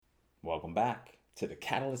Welcome back to the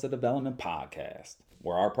Catalyst of Development podcast,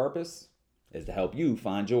 where our purpose is to help you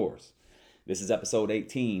find yours. This is episode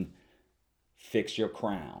 18, Fix Your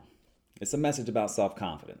Crown. It's a message about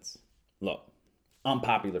self-confidence. Look,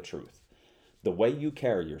 unpopular truth. The way you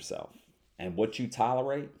carry yourself and what you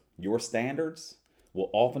tolerate, your standards, will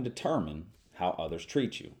often determine how others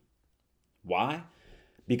treat you. Why?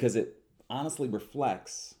 Because it honestly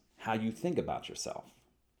reflects how you think about yourself.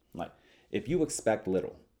 Like, if you expect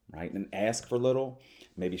little, right, and ask for little,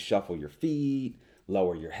 maybe shuffle your feet,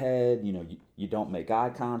 lower your head, you don't make eye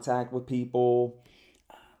contact with people,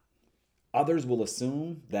 others will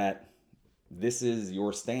assume that this is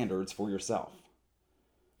your standards for yourself,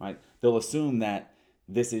 right? They'll assume that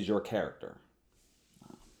this is your character.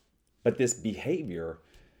 But this behavior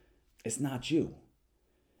is not you.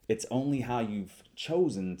 It's only how you've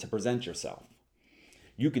chosen to present yourself.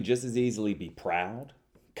 You could just as easily be proud,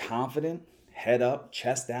 confident, head up,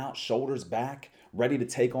 chest out, shoulders back, ready to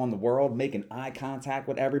take on the world, making eye contact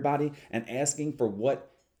with everybody, and asking for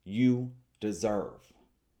what you deserve.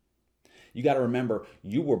 You got to remember,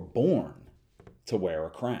 you were born to wear a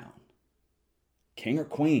crown. King or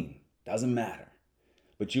queen, doesn't matter.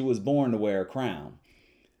 But you was born to wear a crown.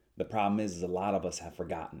 The problem is a lot of us have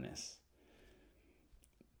forgotten this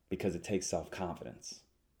because it takes self-confidence.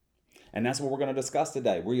 And that's what we're going to discuss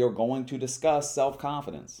today. We are going to discuss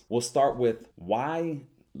self-confidence. We'll start with why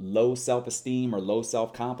low self-esteem or low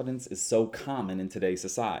self-confidence is so common in today's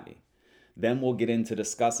society. Then we'll get into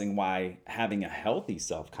discussing why having a healthy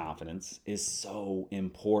self-confidence is so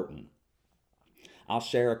important. I'll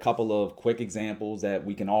share a couple of quick examples that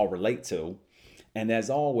we can all relate to. And as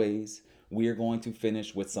always, we are going to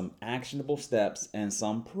finish with some actionable steps and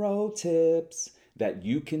some pro tips that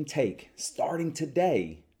you can take starting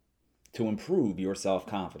today to improve your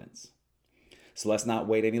self-confidence. So let's not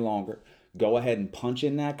wait any longer. Go ahead and punch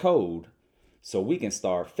in that code so we can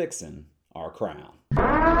start fixing our crown.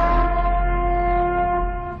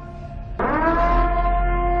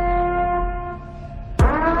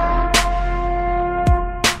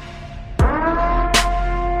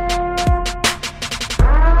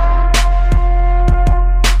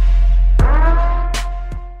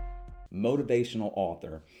 Motivational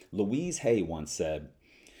author Louise Hay once said,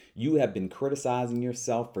 "You have been criticizing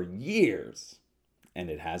yourself for years and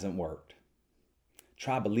it hasn't worked.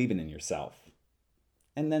 Try believing in yourself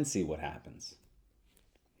and then see what happens."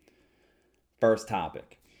 First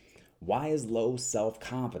topic, why is low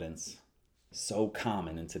self-confidence so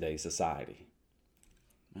common in today's society?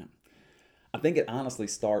 I think it honestly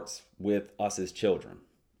starts with us as children,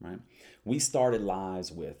 right? We started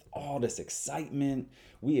lives with all this excitement.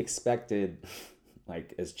 We expected,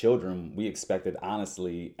 as children, we expected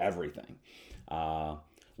honestly everything.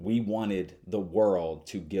 We wanted the world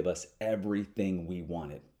to give us everything we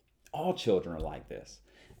wanted. All children are like this.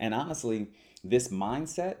 And honestly, this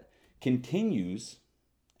mindset continues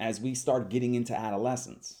as we start getting into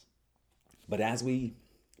adolescence. But as we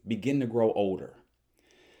begin to grow older,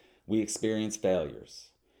 we experience failures.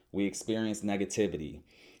 We experience negativity.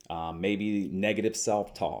 Maybe negative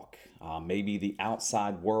self-talk. Maybe the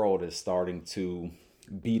outside world is starting to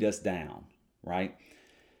beat us down, right?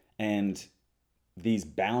 And these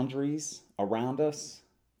boundaries around us,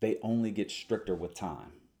 they only get stricter with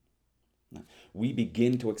time. We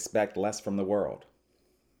begin to expect less from the world.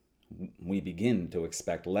 We begin to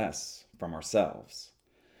expect less from ourselves.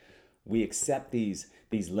 We accept these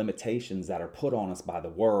limitations that are put on us by the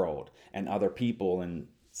world and other people and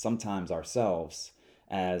sometimes ourselves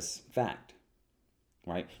as fact,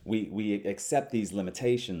 right? We accept these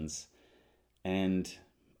limitations, and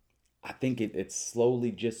I think it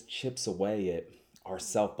slowly just chips away at our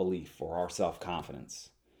self-belief or our self-confidence.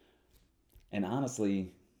 And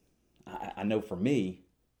honestly, I know for me,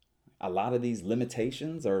 a lot of these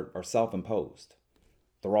limitations are self-imposed.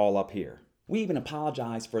 They're all up here. We even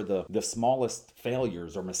apologize for the smallest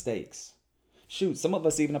failures or mistakes. Shoot, some of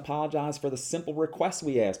us even apologize for the simple requests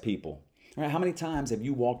we ask people. All right, how many times have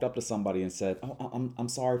you walked up to somebody and said, "Oh, I'm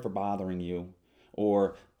sorry for bothering you,"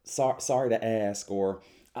 or sorry to ask, or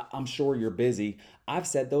 "I'm sure you're busy"? I've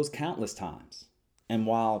said those countless times. And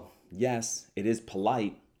while, yes, it is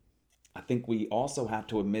polite, I think we also have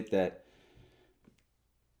to admit that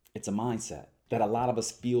it's a mindset, that a lot of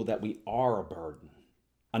us feel that we are a burden.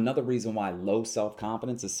 Another reason why low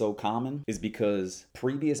self-confidence is so common is because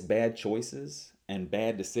previous bad choices and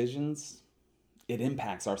bad decisions, it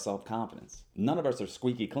impacts our self-confidence. None of us are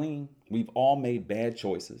squeaky clean. We've all made bad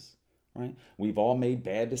choices, right? We've all made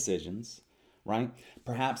bad decisions, right?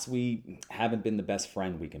 Perhaps we haven't been the best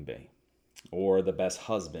friend we can be, or the best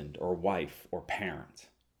husband or wife or parent,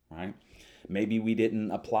 right? Maybe we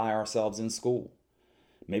didn't apply ourselves in school.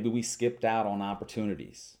 Maybe we skipped out on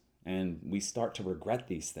opportunities, and we start to regret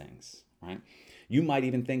these things, right? You might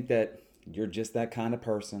even think that you're just that kind of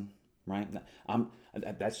person, right?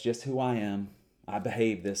 That's just who I am. I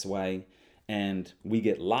behave this way. And we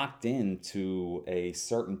get locked into a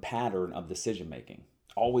certain pattern of decision making,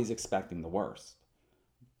 always expecting the worst,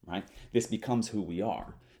 right? This becomes who we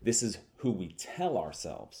are. This is who we tell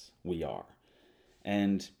ourselves we are.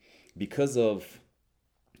 And because of,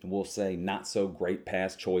 we'll say, not so great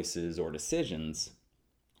past choices or decisions,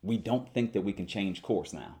 we don't think that we can change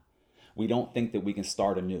course now. We don't think that we can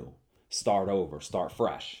start anew, start over, start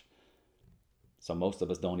fresh. So most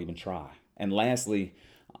of us don't even try. And lastly,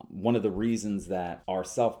 one of the reasons that our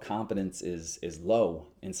self-confidence is low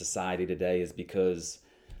in society today is because,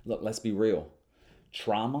 look, let's be real.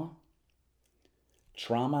 Trauma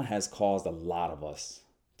has caused a lot of us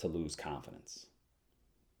to lose confidence.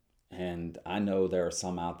 And I know there are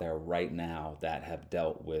some out there right now that have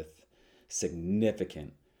dealt with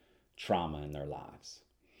significant trauma in their lives,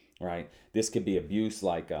 right? This could be abuse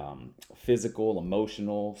like physical,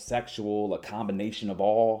 emotional, sexual, a combination of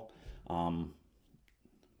all.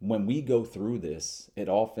 When we go through this, it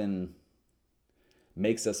often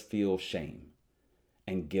makes us feel shame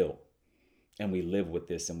and guilt. And we live with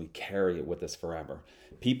this and we carry it with us forever.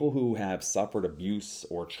 People who have suffered abuse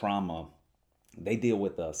or trauma, they deal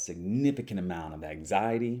with a significant amount of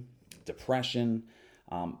anxiety, depression.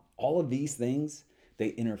 All of these things, they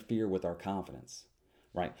interfere with our confidence,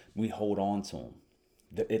 right? We hold on to them.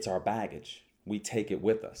 It's our baggage. We take it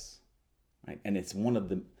with us, right? And it's one of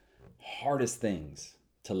the hardest things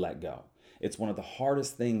to let go. It's one of the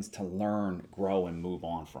hardest things to learn, grow, and move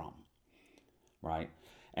on from, right?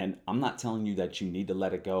 And I'm not telling you that you need to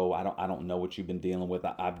let it go. I don't know what you've been dealing with.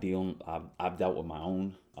 I've dealt with my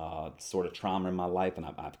own sort of trauma in my life, and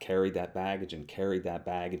I've carried that baggage,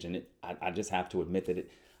 and I just have to admit that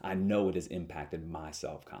I know it has impacted my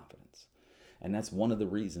self-confidence. And that's one of the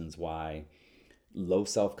reasons why low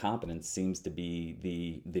self-confidence seems to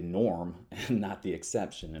be the norm and not the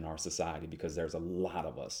exception in our society, because there's a lot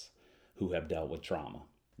of us who have dealt with trauma.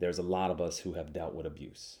 There's a lot of us who have dealt with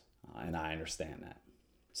abuse, and I understand that.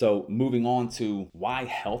 So moving on to why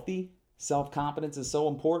healthy self-confidence is so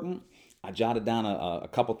important, I jotted down a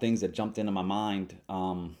couple things that jumped into my mind.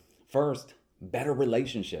 First, better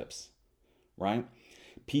relationships, right?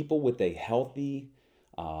 People with a healthy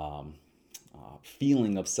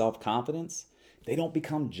feeling of self-confidence, they don't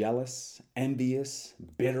become jealous, envious,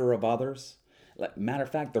 bitter of others. Matter of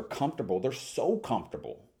fact, they're comfortable. They're so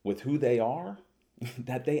comfortable with who they are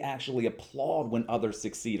that they actually applaud when others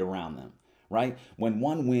succeed around them, right? When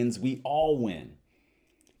one wins, we all win.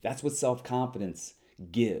 That's what self-confidence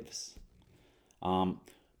gives.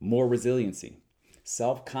 More resiliency.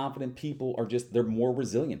 Self-confident people they're more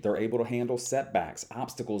resilient. They're able to handle setbacks,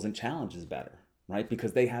 obstacles, and challenges better, right?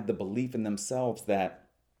 Because they have the belief in themselves that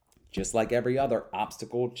just like every other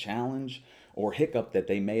obstacle, challenge, or hiccup that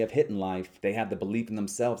they may have hit in life, they have the belief in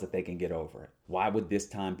themselves that they can get over it. Why would this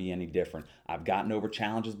time be any different? I've gotten over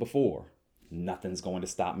challenges before. Nothing's going to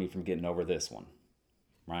stop me from getting over this one,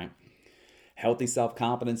 right? Healthy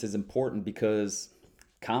self-confidence is important because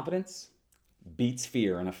confidence beats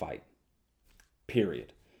fear in a fight,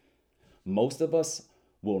 period. Most of us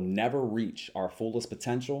will never reach our fullest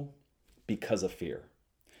potential because of fear,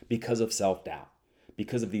 because of self-doubt,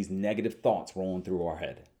 because of these negative thoughts rolling through our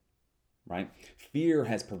head, right? Fear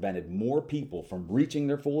has prevented more people from reaching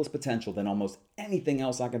their fullest potential than almost anything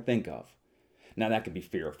else I can think of. Now, that could be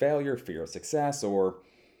fear of failure, fear of success, or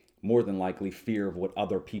more than likely fear of what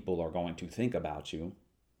other people are going to think about you.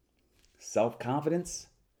 Self-confidence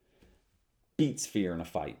beats fear in a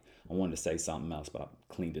fight. I wanted to say something else, but I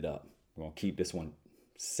cleaned it up. We're going to keep this one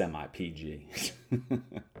semi-PG.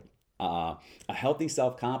 A healthy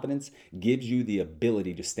self-confidence gives you the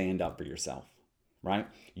ability to stand up for yourself, right?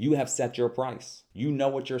 You have set your price. You know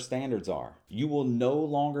what your standards are. You will no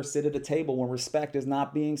longer sit at a table when respect is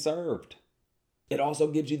not being served. It also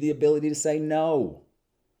gives you the ability to say no.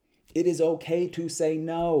 It is okay to say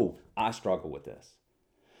no. I struggle with this.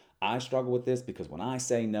 Because when I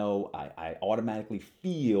say no, I automatically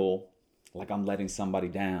feel like I'm letting somebody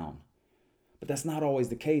down. But that's not always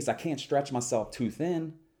the case. I can't stretch myself too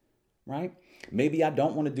thin, right? Maybe I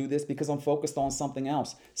don't want to do this because I'm focused on something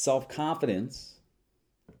else. Self-confidence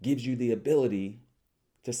gives you the ability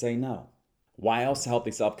to say no. Why else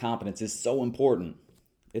healthy self-confidence is so important?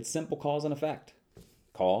 It's simple cause and effect.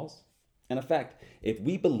 Cause and effect. If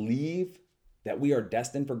we believe that we are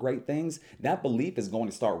destined for great things, that belief is going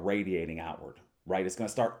to start radiating outward, right? It's going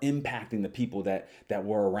to start impacting the people that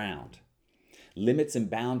we're around. Limits and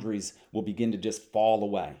boundaries will begin to just fall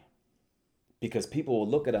away because people will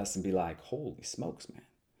look at us and be like, holy smokes, man.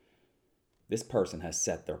 This person has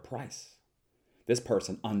set their price. This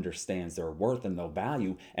person understands their worth and their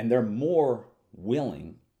value, and they're more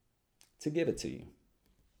willing to give it to you.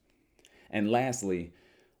 And lastly,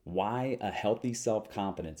 why a healthy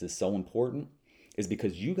self-confidence is so important is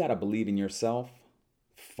because you got to believe in yourself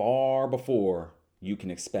far before you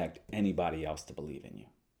can expect anybody else to believe in you.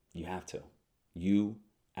 You have to. You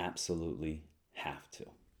absolutely have to.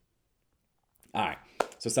 All right,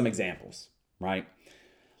 so some examples, right?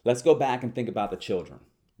 Let's go back and think about the children,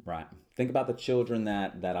 right? Think about the children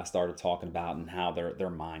that I started talking about and how their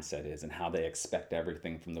mindset is and how they expect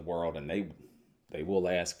everything from the world, and they will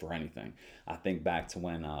ask for anything. I think back to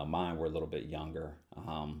when mine were a little bit younger.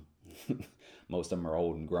 Most of them are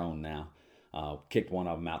old and grown now. Kicked one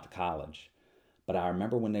of them out to college. But I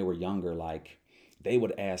remember when they were younger, like they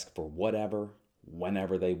would ask for whatever,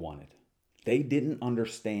 whenever they wanted. They didn't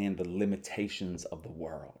understand the limitations of the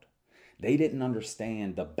world. They didn't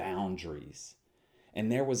understand the boundaries.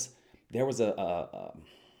 And there was a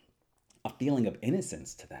feeling of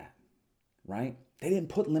innocence to that, right? They didn't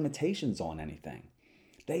put limitations on anything.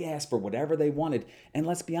 They asked for whatever they wanted. And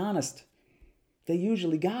let's be honest, they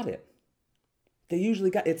usually got it.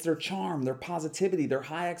 It's their charm, their positivity, their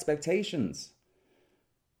high expectations.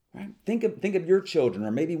 Right? Think of your children,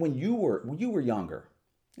 or maybe when you were younger.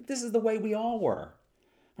 This is the way we all were.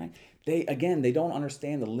 Right? They don't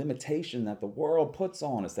understand the limitation that the world puts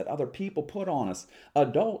on us, that other people put on us.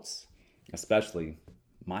 Adults, especially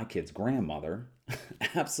my kid's grandmother,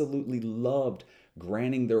 absolutely loved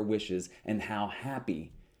granting their wishes and how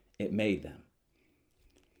happy it made them.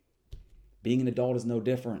 Being an adult is no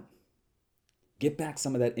different. Get back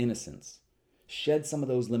some of that innocence. Shed some of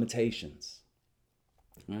those limitations.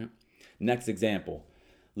 Right? Next example.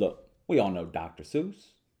 Look, we all know Dr.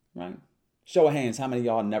 Seuss, right? Show of hands, how many of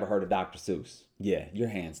y'all never heard of Dr. Seuss? Yeah, your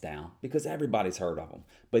hands down, because everybody's heard of him.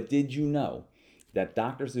 But did you know that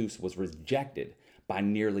Dr. Seuss was rejected by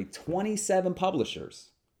nearly 27 publishers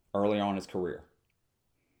early on in his career?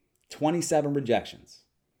 27 rejections.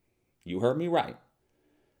 You heard me right.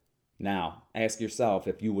 Now, ask yourself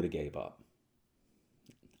if you would have gave up.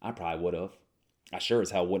 I probably would have. I sure as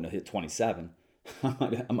hell wouldn't have hit 27.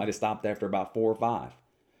 I might have stopped after about 4 or 5.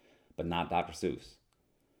 But not Dr. Seuss.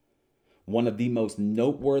 One of the most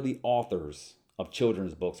noteworthy authors of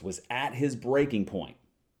children's books was at his breaking point.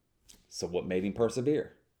 So what made him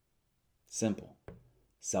persevere? Simple.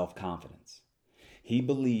 Self-confidence. He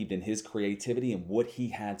believed in his creativity and what he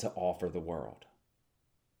had to offer the world.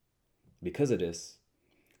 Because of this,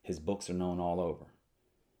 his books are known all over.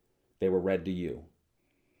 They were read to you.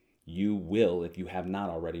 You will, if you have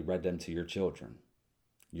not already, read them to your children.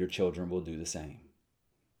 Your children will do the same.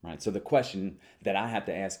 Right? So the question that I have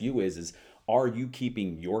to ask you is are you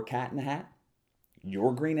keeping your cat in the hat?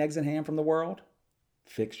 Your green eggs and ham from the world?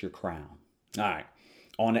 Fix your crown. All right.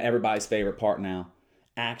 On to everybody's favorite part now.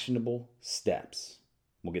 Actionable steps.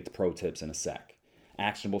 We'll get to pro tips in a sec.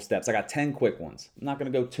 Actionable steps. I got 10 quick ones. I'm not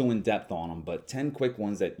going to go too in depth on them, but 10 quick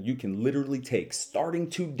ones that you can literally take starting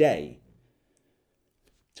today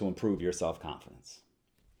to improve your self-confidence.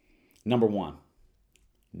 Number 1,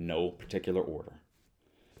 no particular order.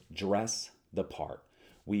 Dress the part.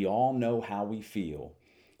 We all know how we feel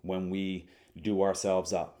when we do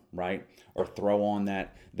ourselves up, right? Or throw on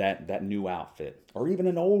that new outfit, or even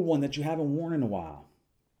an old one that you haven't worn in a while,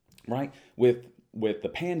 right? With the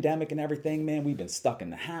pandemic and everything, man, we've been stuck in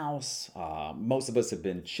the house. Most of us have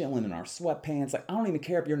been chilling in our sweatpants. Like, I don't even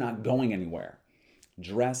care if you're not going anywhere.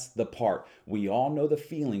 Dress the part. We all know the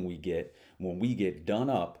feeling we get when we get done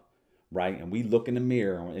up, right? And we look in the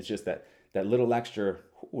mirror and it's just that little extra,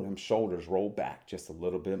 them shoulders roll back just a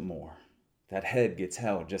little bit more. That head gets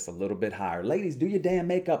held just a little bit higher. Ladies, do your damn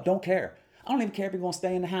makeup. Don't care. I don't even care if you're going to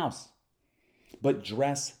stay in the house. But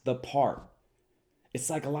dress the part. It's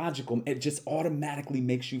psychological. It just automatically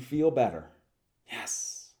makes you feel better.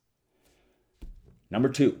 Yes. Number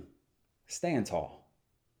 2, stand tall.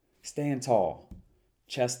 Stand tall.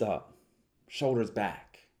 Chest up. Shoulders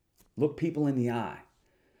back. Look people in the eye.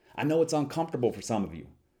 I know it's uncomfortable for some of you,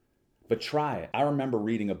 but try it. I remember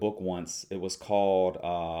reading a book once. It was called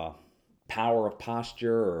Power of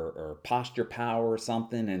Posture or Posture Power or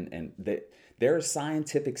something. And there are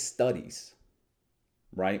scientific studies,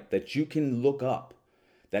 right, that you can look up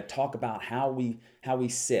that talk about how we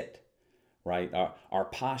sit, right? Our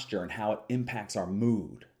posture and how it impacts our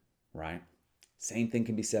mood, right? Same thing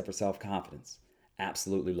can be said for self-confidence.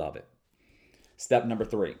 Absolutely love it. Step number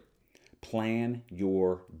 3, plan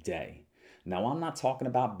your day. Now, I'm not talking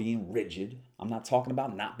about being rigid. I'm not talking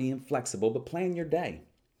about not being flexible, but plan your day.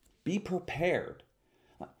 Be prepared.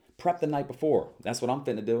 Prep the night before. That's what I'm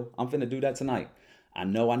finna do. I'm finna do that tonight. I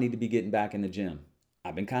know I need to be getting back in the gym.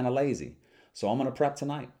 I've been kind of lazy. So I'm gonna prep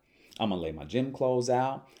tonight. I'm gonna lay my gym clothes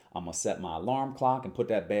out. I'm gonna set my alarm clock and put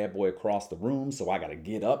that bad boy across the room so I gotta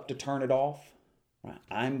get up to turn it off. Right?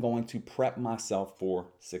 I'm going to prep myself for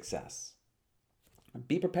success.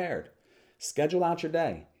 Be prepared. Schedule out your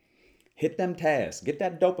day. Hit them tasks. Get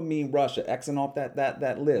that dopamine rush of Xing off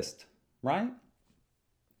that list. Right?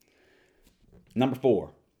 Number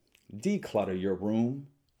 4, declutter your room,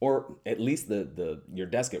 or at least your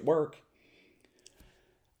desk at work.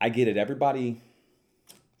 I get it. Everybody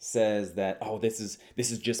says that, oh, this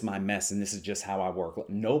is just my mess and this is just how I work.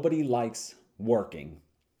 Nobody likes working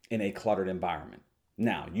in a cluttered environment.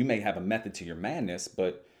 Now, you may have a method to your madness,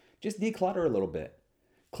 but just declutter a little bit.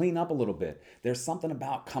 Clean up a little bit. There's something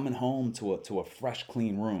about coming home to a fresh,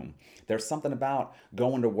 clean room. There's something about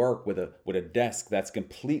going to work with a desk that's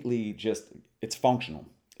completely it's functional.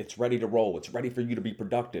 It's ready to roll. It's ready for you to be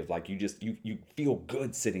productive. Like you feel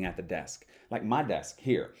good sitting at the desk. Like my desk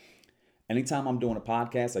here. Anytime I'm doing a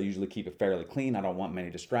podcast, I usually keep it fairly clean. I don't want many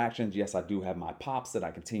distractions. Yes, I do have my pops that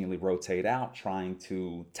I continually rotate out, trying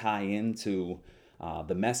to tie into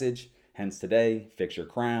the message. Hence today, Fix Your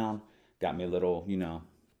Crown. Got me a little,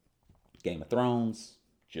 Game of Thrones.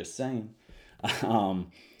 Just saying.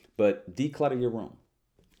 But declutter your room.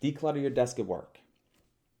 Declutter your desk at work.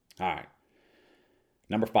 All right.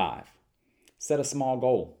 Number 5, set a small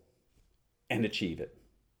goal and achieve it.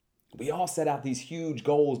 We all set out these huge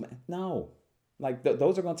goals, man. No,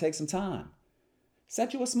 those are going to take some time.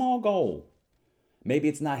 Set you a small goal. Maybe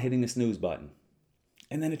it's not hitting the snooze button,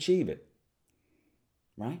 and then achieve it.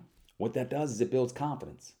 Right? What that does is it builds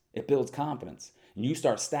confidence. It builds confidence. And you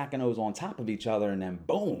start stacking those on top of each other, and then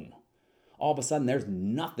boom, all of a sudden there's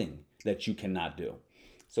nothing that you cannot do.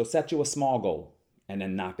 So set you a small goal and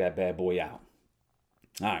then knock that bad boy out.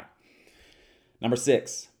 All right. Number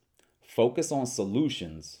 6, focus on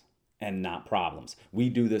solutions and not problems. We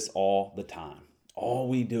do this all the time. All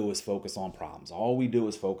we do is focus on problems. All we do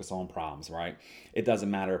is focus on problems, right? It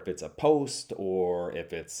doesn't matter if it's a post or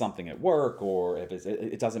if it's something at work or if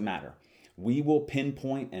it doesn't matter. We will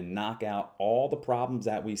pinpoint and knock out all the problems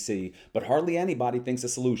that we see, but hardly anybody thinks of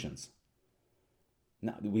solutions.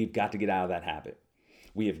 Now, we've got to get out of that habit.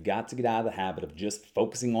 We have got to get out of the habit of just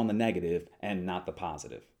focusing on the negative and not the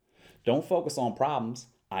positive. Don't focus on problems,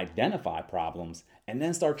 identify problems, and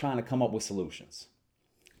then start trying to come up with solutions.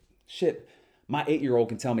 Shit, my 8-year-old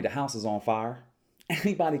can tell me the house is on fire.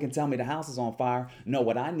 Anybody can tell me the house is on fire. No,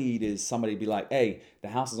 what I need is somebody to be like, hey, the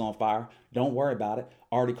house is on fire. Don't worry about it.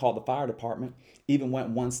 Already called the fire department. Even went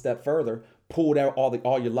one step further. Pulled out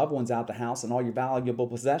all your loved ones out the house and all your valuable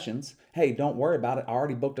possessions. Hey, don't worry about it. I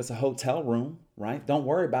already booked us a hotel room, right? Don't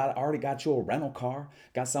worry about it. I already got you a rental car.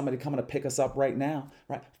 Got somebody coming to pick us up right now,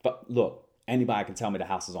 right? But look, anybody can tell me the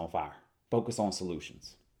house is on fire. Focus on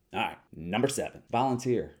solutions. All right, number 7,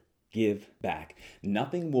 volunteer. Give back.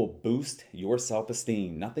 Nothing will boost your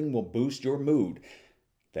self-esteem. Nothing will boost your mood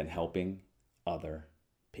than helping other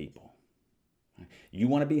people. You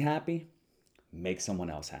want to be happy? Make someone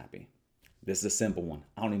else happy. This is a simple one.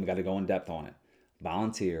 I don't even got to go in depth on it.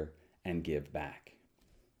 Volunteer and give back.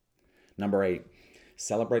 Number 8,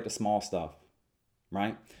 celebrate the small stuff,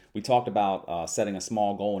 right? We talked about setting a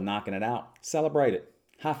small goal and knocking it out. Celebrate it.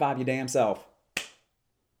 High five your damn self,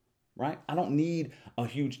 right? I don't need a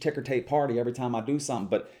huge ticker tape party every time I do something,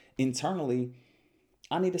 but internally,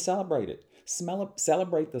 I need to celebrate it.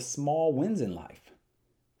 Celebrate the small wins in life.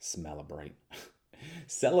 Celebrate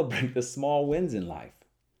the small wins in life.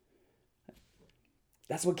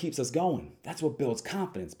 That's what keeps us going. That's what builds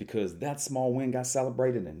confidence, because that small win got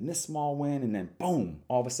celebrated and this small win, and then boom,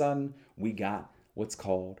 all of a sudden we got what's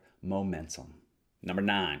called momentum. Number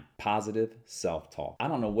 9, positive self-talk. I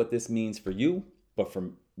don't know what this means for you, but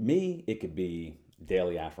for me, it could be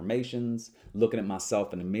daily affirmations, looking at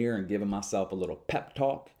myself in the mirror and giving myself a little pep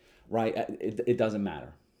talk, right? It doesn't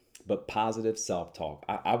matter. But positive self-talk.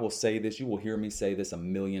 I will say this, you will hear me say this a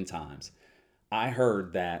million times. I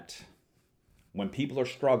heard that when people are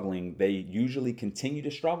struggling, they usually continue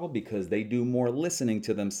to struggle because they do more listening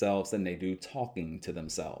to themselves than they do talking to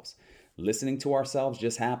themselves. Listening to ourselves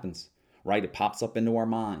just happens, right? It pops up into our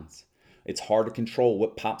minds. It's hard to control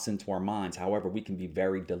what pops into our minds. However, we can be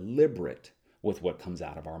very deliberate with what comes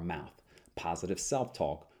out of our mouth. Positive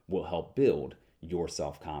self-talk will help build your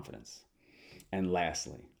self-confidence. And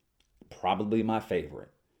lastly, probably my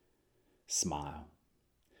favorite, smile.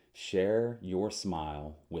 Share your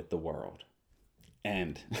smile with the world.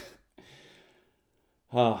 And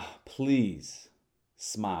Please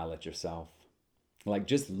smile at yourself. Like,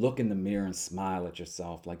 just look in the mirror and smile at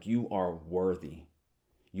yourself. Like, you are worthy.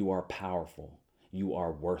 You are powerful. You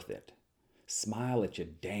are worth it. Smile at your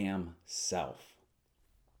damn self.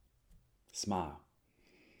 Smile.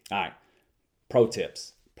 All right. Pro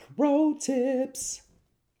tips. Pro tips.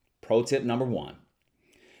 Pro tip number 1.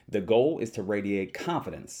 The goal is to radiate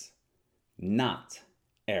confidence, not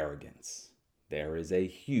arrogance. There is a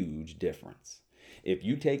huge difference. If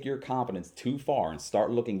you take your confidence too far and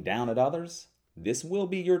start looking down at others, this will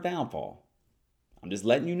be your downfall. I'm just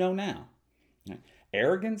letting you know now.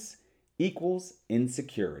 Arrogance equals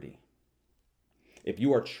insecurity. If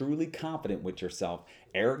you are truly confident with yourself,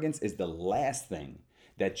 arrogance is the last thing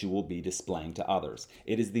that you will be displaying to others.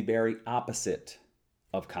 It is the very opposite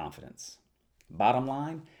of confidence. Bottom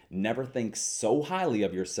line, never think so highly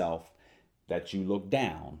of yourself that you look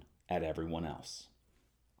down at everyone else.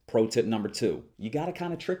 Pro tip number 2, you got to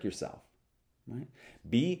kind of trick yourself, right?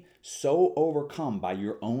 Be so overcome by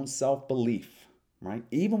your own self-belief, right?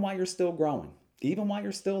 Even while you're still growing, even while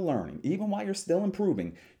you're still learning, even while you're still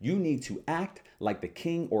improving, you need to act like the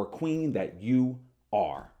king or queen that you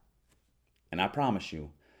are. And I promise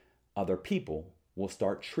you, other people will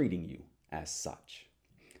start treating you as such.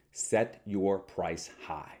 Set your price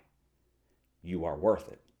high. You are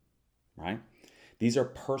worth it, right? These are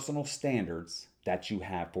personal standards that you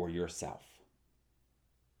have for yourself.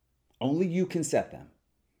 Only you can set them.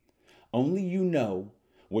 Only you know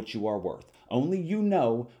what you are worth. Only you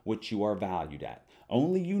know what you are valued at.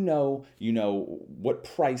 Only you know what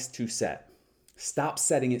price to set. Stop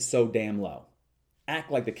setting it so damn low.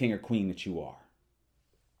 Act like the king or queen that you are.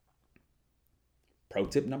 Pro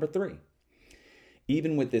tip number 3.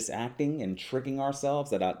 Even with this acting and tricking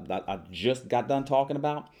ourselves that I just got done talking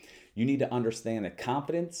about, you need to understand that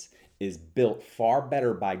confidence is built far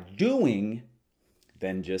better by doing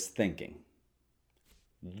than just thinking.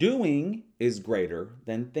 Doing is greater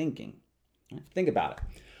than thinking. Think about it.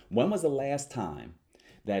 When was the last time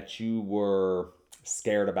that you were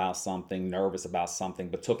scared about something, nervous about something,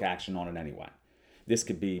 but took action on it anyway? This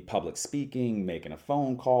could be public speaking, making a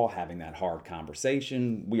phone call, having that hard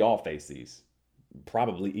conversation. We all face these,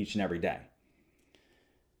 probably each and every day.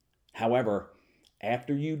 However,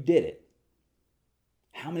 after you did it,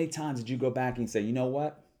 how many times did you go back and say, you know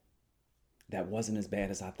what? That wasn't as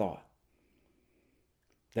bad as I thought.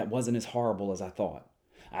 That wasn't as horrible as I thought.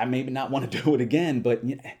 I maybe not want to do it again, but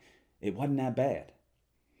it wasn't that bad.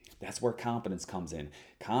 That's where confidence comes in.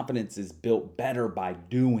 Confidence is built better by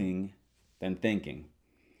doing than thinking.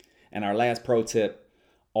 And our last pro tip,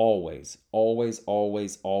 always, always,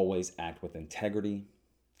 always, always act with integrity,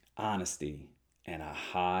 honesty, and a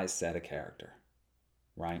high set of character,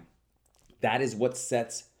 right? That is what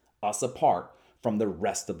sets us apart from the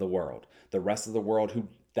rest of the world. The rest of the world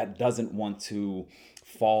that doesn't want to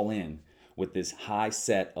fall in with this high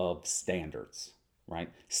set of standards, right?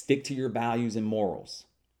 Stick to your values and morals.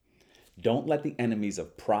 Don't let the enemies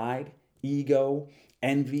of pride, ego,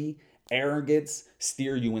 envy, arrogance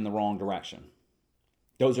steer you in the wrong direction.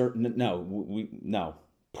 Those are, no,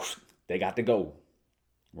 they got to go,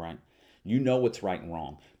 right? You know what's right and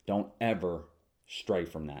wrong. Don't ever stray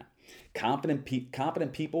from that. Confident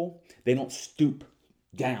people, they don't stoop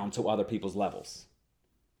down to other people's levels.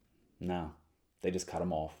 No, they just cut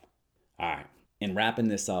them off. All right. In wrapping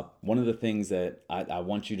this up, one of the things that I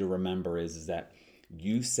want you to remember is that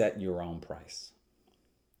you set your own price.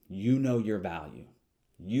 You know your value.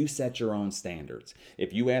 You set your own standards.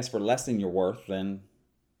 If you ask for less than your worth, then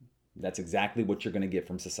that's exactly what you're going to get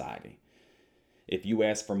from society. If you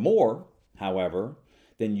ask for more, however,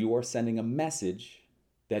 then you are sending a message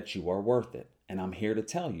that you are worth it. And I'm here to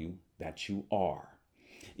tell you that you are.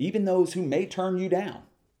 Even those who may turn you down,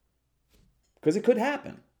 because it could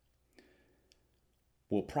happen,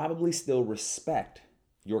 will probably still respect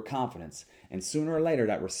your confidence. And sooner or later,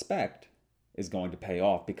 that respect is going to pay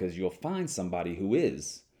off because you'll find somebody who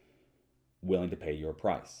is willing to pay your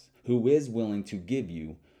price, who is willing to give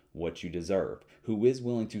you what you deserve, who is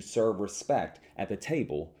willing to serve respect at the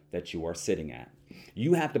table that you are sitting at.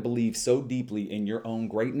 You have to believe so deeply in your own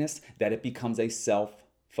greatness that it becomes a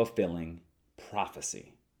self-fulfilling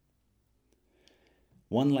prophecy.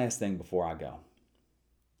 One last thing before I go.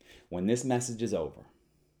 When this message is over,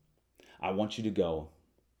 I want you to go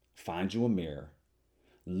find you a mirror,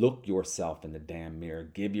 look yourself in the damn mirror,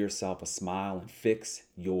 give yourself a smile, and fix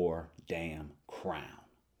your damn crown.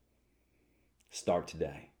 Start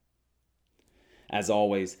today. As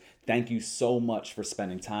always, thank you so much for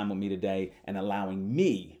spending time with me today and allowing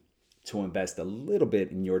me to invest a little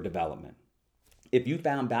bit in your development. If you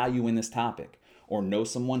found value in this topic or know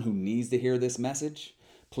someone who needs to hear this message,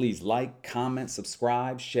 Please like, comment,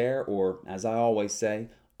 subscribe, share, or as I always say,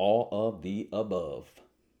 all of the above.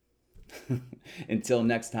 Until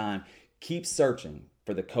next time, keep searching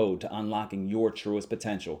for the code to unlocking your truest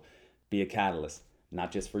potential. Be a catalyst,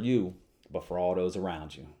 not just for you, but for all those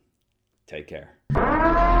around you. Take care.